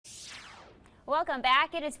Welcome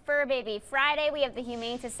back. It is Fur Baby Friday. We have the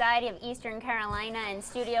Humane Society of Eastern Carolina in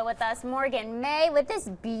studio with us, Morgan May, with this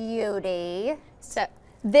beauty. So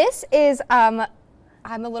this is, I'm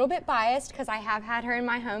a little bit biased because I have had her in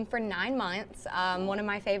my home for 9 months. One of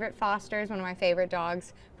my favorite fosters, one of my favorite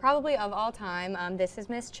dogs, probably of all time. This is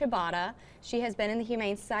Miss Ciabatta. She has been in the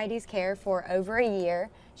Humane Society's care for over a year.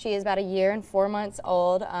 She is about 1 year and 4 months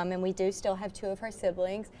old, and we do still have 2 of her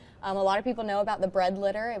siblings. A lot of people know about the bred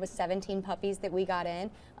litter. It was 17 puppies that we got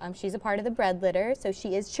in. She's a part of the bred litter, so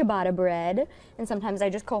she is Ciabatta bred, and sometimes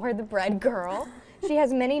I just call her the bred girl. She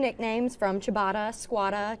has many nicknames from Ciabatta,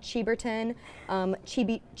 Squatta, Cheeberton,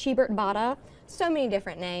 Cheebertbata, so many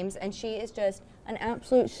different names, and she is just an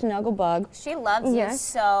absolute snuggle bug. She loves you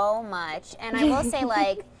so much, and I will say,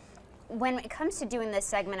 like, when it comes to doing this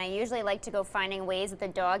segment, I usually like to go finding ways that the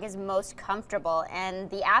dog is most comfortable,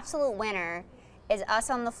 and the absolute winner is us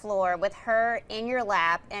on the floor with her in your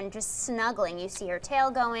lap and just snuggling. You see her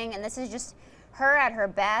tail going, and this is just her at her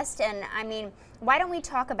best. And I mean, why don't we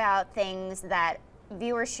talk about things that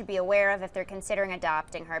viewers should be aware of if they're considering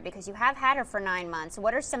adopting her? Because you have had her for 9 months.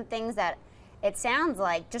 What are some things that it sounds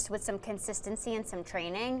like just with some consistency and some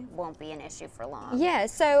training won't be an issue for long? Yeah,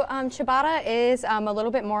 so Ciabatta is a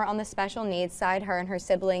little bit more on the special needs side. Her and her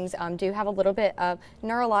siblings do have a little bit of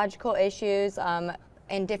neurological issues.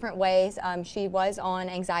 In different ways. She was on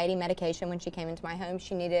anxiety medication when she came into my home.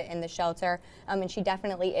 She needed it in the shelter, and she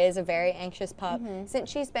definitely is a very anxious pup. Since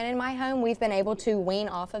she's been in my home, we've been able to wean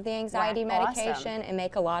off of the anxiety medication and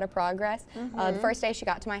make a lot of progress. The first day she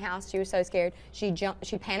got to my house, she was so scared. She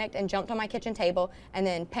panicked and jumped on my kitchen table, and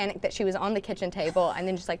then panicked that she was on the kitchen table, and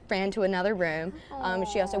then just like ran to another room.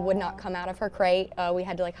 She also would not come out of her crate. We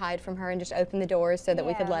had to like hide from her and just open the doors so that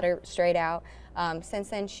we could let her straight out. Since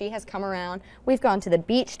then, she has come around. We've gone to the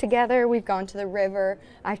beach together. We've gone to the river.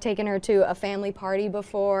 I've taken her to a family party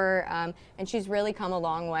before, and she's really come a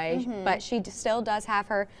long way. But she still does have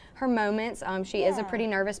her moments. She is a pretty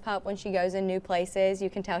nervous pup when she goes in new places. You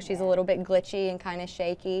can tell she's a little bit glitchy and kind of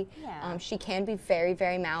shaky. She can be very,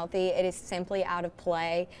 very mouthy. It is simply out of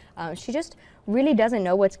play. She just really doesn't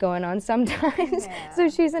know what's going on sometimes. So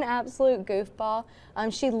she's an absolute goofball.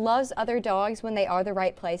 She loves other dogs when they are the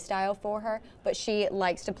right play style for her, but she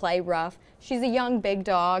likes to play rough. She's a young big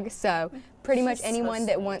dog, so pretty much anyone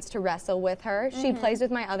that wants to wrestle with her. She plays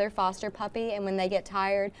with my other foster puppy, and when they get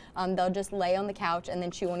tired, they'll just lay on the couch and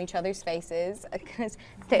then chew on each other's faces because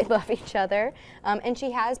they love each other. And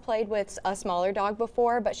she has played with a smaller dog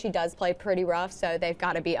before, but she does play pretty rough, so they've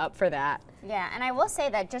got to be up for that. Yeah, and I will say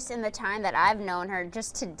that just in the time that I've known her,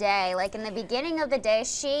 just today, like in the beginning of the day,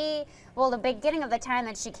 the beginning of the time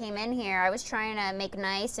that she came in here, I was trying to make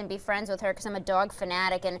nice and be friends with her because I'm a dog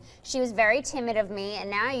fanatic, and she was very timid of me, and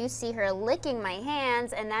now you see her licking my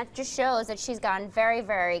hands, and that just shows that she's gotten very,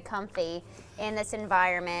 very comfy in this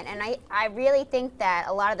environment. And I really think that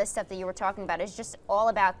a lot of the stuff that you were talking about is just all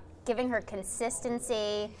about giving her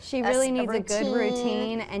consistency. She really needs a good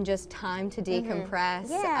routine and just time to decompress.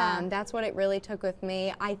 That's what it really took with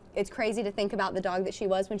me. It's crazy to think about the dog that she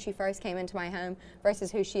was when she first came into my home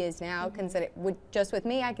versus who she is now. Just with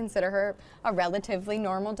me, I consider her a relatively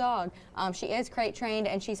normal dog. She is crate trained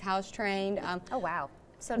and she's house trained. Oh wow.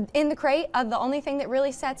 So in the crate, the only thing that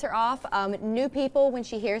really sets her off, new people, when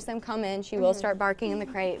she hears them come in, she will start barking in the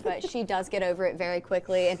crate, but she does get over it very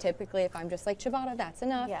quickly, and typically if I'm just like, Ciabatta, that's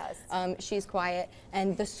enough, she's quiet.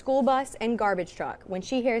 And the school bus and garbage truck, when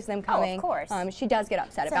she hears them coming, she does get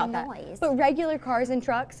upset about that. But regular cars and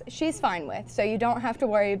trucks, she's fine with, so you don't have to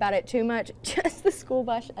worry about it too much, just the school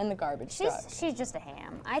bus and the garbage truck. She's just a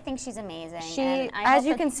ham. I think she's amazing. She, as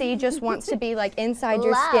you can see, just wants to be like inside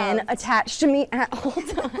your skin, attached to me at all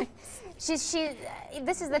times. This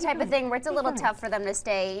is the type of thing where it's a little tough for them to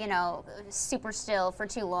stay, you know, super still for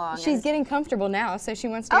too long. She's getting comfortable now, so she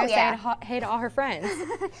wants to go say hey to all her friends.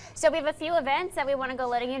 So we have a few events that we want to go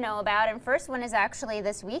letting you know about, and first one is actually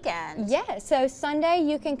this weekend. Yeah, so Sunday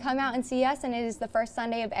you can come out and see us, and it is the first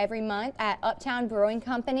Sunday of every month at Uptown Brewing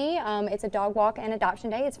Company. It's a dog walk and adoption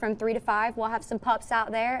day. It's from 3 to 5. We'll have some pups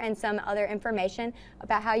out there and some other information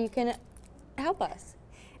about how you can help us.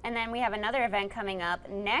 And then we have another event coming up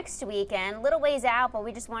next weekend, little ways out, but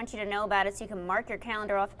we just want you to know about it so you can mark your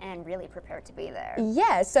calendar off and really prepare to be there.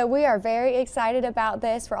 Yeah, so we are very excited about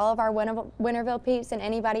this for all of our Winterville peeps and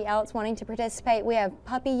anybody else wanting to participate. We have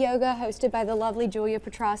puppy yoga hosted by the lovely Julia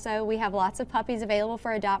Petrasso. We have lots of puppies available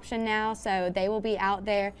for adoption now, so they will be out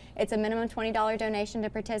there. It's a minimum $20 donation to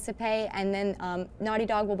participate, and then Naughty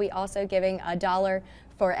Dog will be also giving $1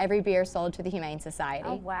 for every beer sold to the Humane Society.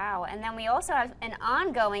 Oh, wow. And then we also have an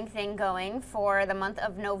ongoing thing going for the month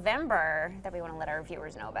of November that we want to let our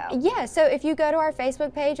viewers know about. Yeah, so if you go to our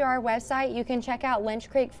Facebook page or our website, you can check out Lynch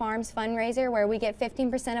Creek Farms fundraiser, where we get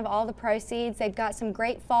 15% of all the proceeds. They've got some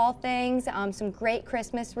great fall things, some great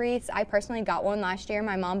Christmas wreaths. I personally got one last year.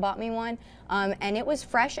 My mom bought me one, and it was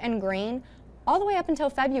fresh and green all the way up until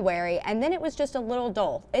February, and then it was just a little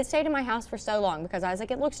dull. It stayed in my house for so long because I was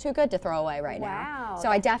like, it looks too good to throw away right now. So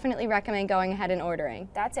I definitely recommend going ahead and ordering.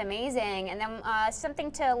 That's amazing. And then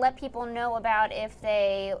something to let people know about, if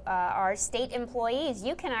they are state employees,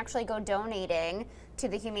 you can actually go donating to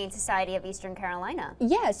the Humane Society of Eastern Carolina.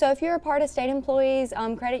 Yeah, so if you're a part of state employees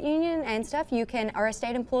credit union and stuff, you can, or a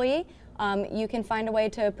state employee, you can find a way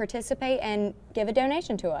to participate and give a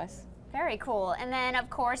donation to us. Very cool. And then, of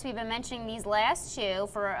course, we've been mentioning these last two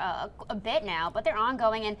for a bit now, but they're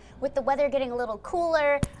ongoing. And with the weather getting a little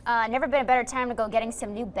cooler, never been a better time to go getting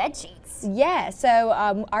some new bed sheets. Yeah, so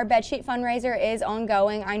our bed sheet fundraiser is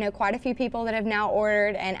ongoing. I know quite a few people that have now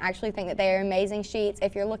ordered and actually think that they are amazing sheets.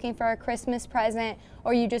 If you're looking for a Christmas present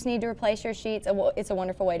or you just need to replace your sheets, it's a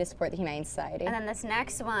wonderful way to support the Humane Society. And then this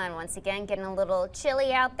next one, once again, getting a little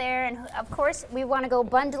chilly out there. And, of course, we want to go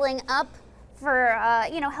bundling up for,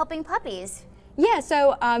 you know, helping puppies. Yeah,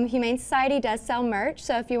 so Humane Society does sell merch,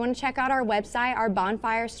 so if you want to check out our website, our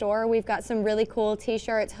Bonfire store, we've got some really cool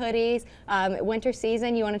t-shirts, hoodies. Winter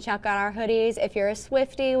season, you want to check out our hoodies. If you're a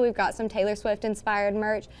Swiftie, we've got some Taylor Swift inspired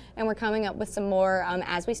merch, and we're coming up with some more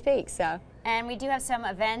as we speak. And we do have some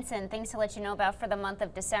events and things to let you know about for the month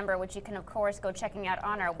of December, which you can, of course, go checking out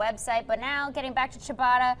on our website. But now, getting back to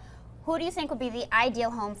Ciabatta, who do you think would be the ideal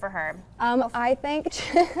home for her? I think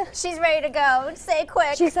she's ready to go. Say it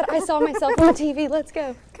quick. She said, I saw myself on TV. Let's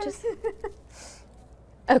go.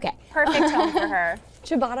 Okay. Perfect home for her.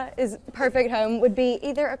 Ciabatta is perfect home. Would be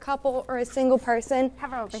either a couple or a single person. Have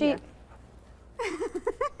her over here.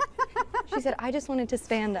 She said, I just wanted to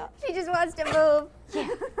stand up. She just wants to move. Yeah.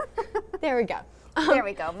 There we go. There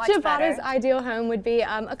we go, much better. Ciabatta's ideal home would be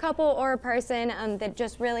a couple or a person that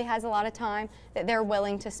just really has a lot of time that they're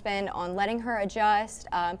willing to spend on letting her adjust.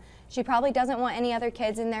 She probably doesn't want any other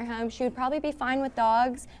kids in their home. She would probably be fine with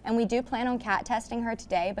dogs, and we do plan on cat testing her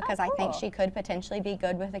today because I think she could potentially be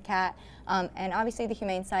good with a cat. And obviously the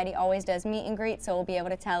Humane Society always does meet and greet, so we'll be able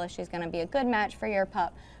to tell if she's going to be a good match for your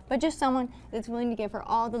pup, but just someone that's willing to give her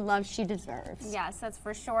all the love she deserves. Yes, that's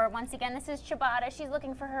for sure. Once again, this is Ciabatta. She's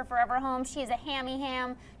looking for her forever home. She's a hammy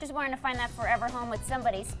ham, just wanting to find that forever home with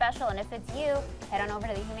somebody special. And if it's you, head on over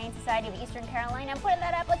to the Humane Society of Eastern Carolina and put in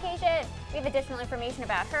that application. We have additional information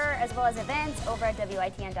about her as well as events over at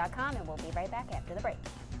WITN.com, and we'll be right back after the break.